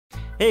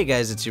Hey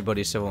guys, it's your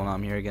buddy SIVOH and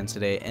Omm here again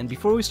today, and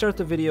before we start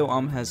the video,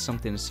 has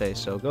something to say,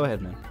 so go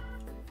ahead, man.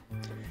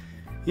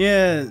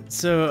 Yeah,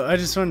 so I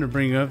just wanted to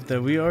bring up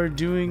that we are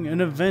doing an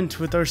event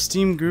with our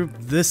Steam group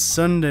this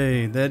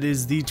Sunday. That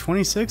is the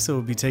 26th. It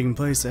will be taking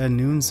place at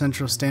noon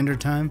Central Standard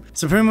Time.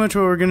 So pretty much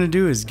what we're going to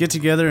do is get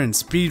together and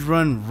speed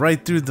run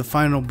right through the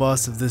final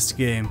boss of this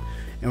game.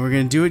 And we're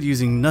going to do it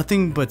using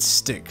nothing but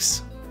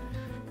sticks.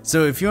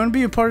 So if you want to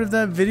be a part of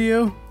that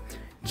video,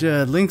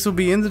 links will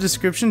be in the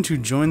description to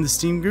join the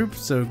Steam group.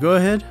 So go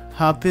ahead,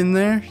 hop in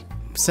there,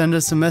 send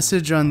us a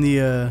message on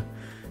the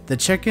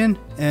check-in,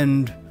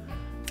 and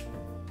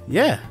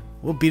yeah,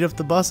 we'll beat up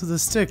the boss with a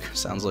stick.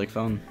 Sounds like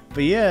fun.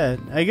 But yeah,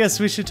 I guess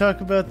we should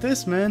talk about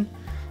this, man.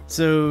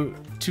 So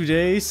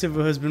today,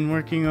 SIVOH has been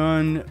working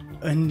on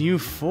a new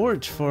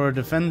fort for our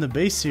Defend the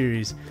Base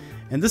series.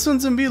 And this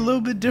one's gonna be a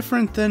little bit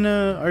different than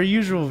our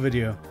usual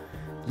video.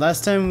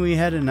 Last time we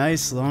had a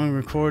nice long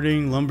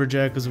recording,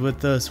 Lumberjack was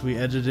with us, we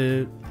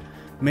edited it,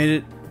 made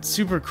it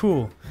super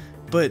cool.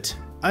 But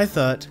I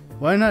thought,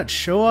 why not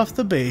show off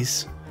the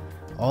base,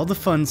 all the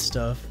fun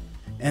stuff,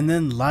 and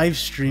then live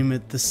stream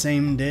it the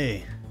same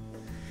day?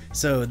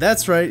 So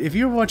that's right, if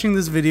you're watching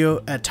this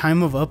video at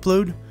time of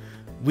upload,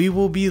 we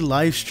will be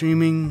live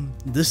streaming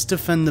this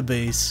Defend the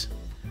Base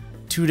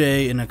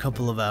today in a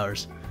couple of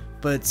hours.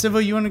 But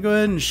SIVOH, you want to go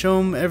ahead and show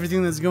them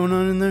everything that's going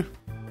on in there?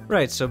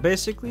 Right, so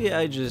basically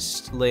I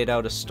just laid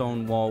out a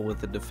stone wall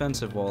with a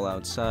defensive wall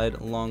outside,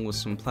 along with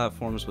some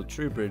platforms with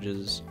tree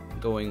bridges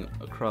going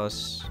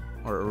across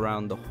or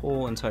around the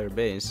whole entire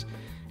base,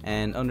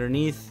 and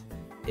underneath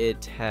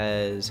it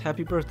has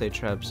happy birthday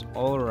traps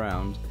all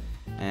around.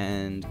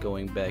 And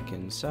going back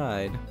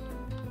inside,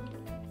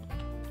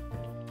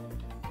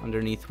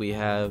 underneath we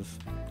have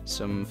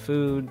some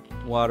food,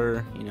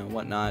 water,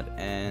 whatnot,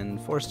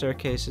 and 4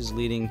 staircases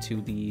leading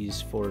to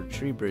these 4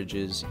 tree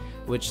bridges,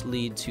 which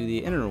lead to the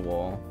inner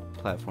wall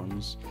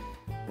platforms,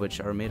 which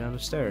are made out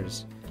of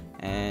stairs.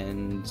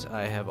 And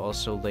I have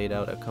also laid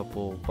out a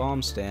couple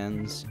bomb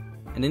stands,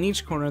 and in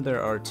each corner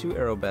there are 2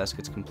 arrow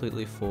baskets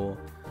completely full,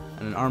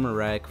 and an armor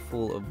rack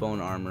full of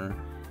bone armor,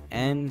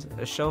 and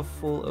a shelf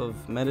full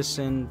of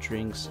medicine,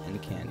 drinks,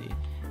 and candy.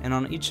 And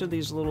on each of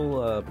these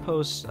little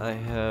posts I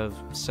have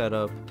set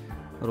up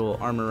little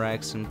armor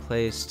racks and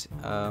placed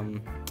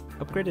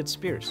upgraded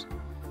spears.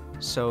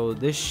 So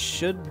this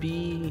should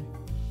be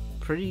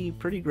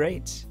pretty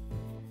great.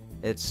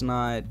 It's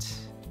not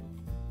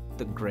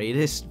the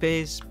greatest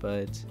base,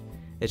 but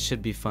it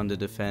should be fun to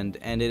defend,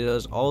 and it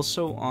is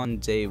also on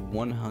day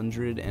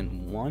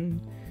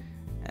 101.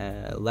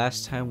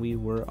 Last time we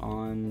were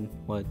on,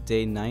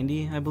 day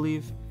 90, I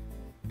believe?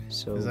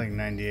 So it was like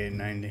 98,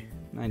 90.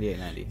 98,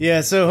 90. Yeah,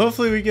 so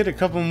hopefully we get a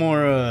couple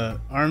more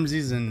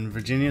Armsies in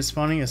Virginia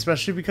spawning,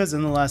 especially because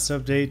in the last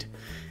update,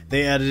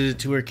 they added it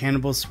to where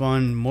cannibals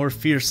spawn more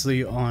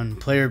fiercely on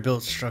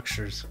player-built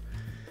structures.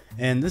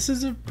 And this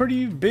is a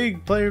pretty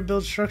big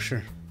player-built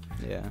structure.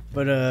 Yeah.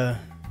 But, are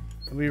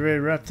we ready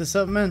to wrap this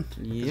up, man?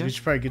 Yeah. We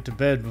should probably get to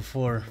bed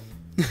before,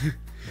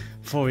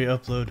 before we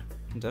upload.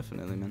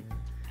 Definitely, man.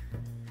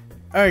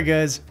 Alright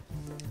guys,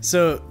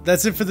 so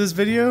that's it for this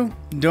video.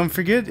 Don't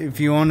forget,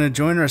 if you want to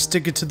join our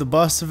Stick It to the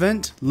Boss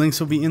event, links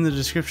will be in the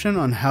description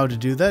on how to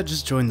do that.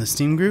 Just join the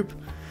Steam group.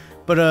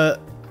 But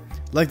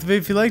like the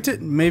video if you liked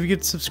it, maybe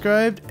get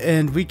subscribed,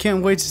 and we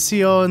can't wait to see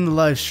y'all in the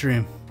live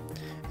stream.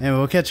 And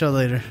we'll catch y'all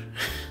later.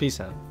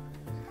 Peace out.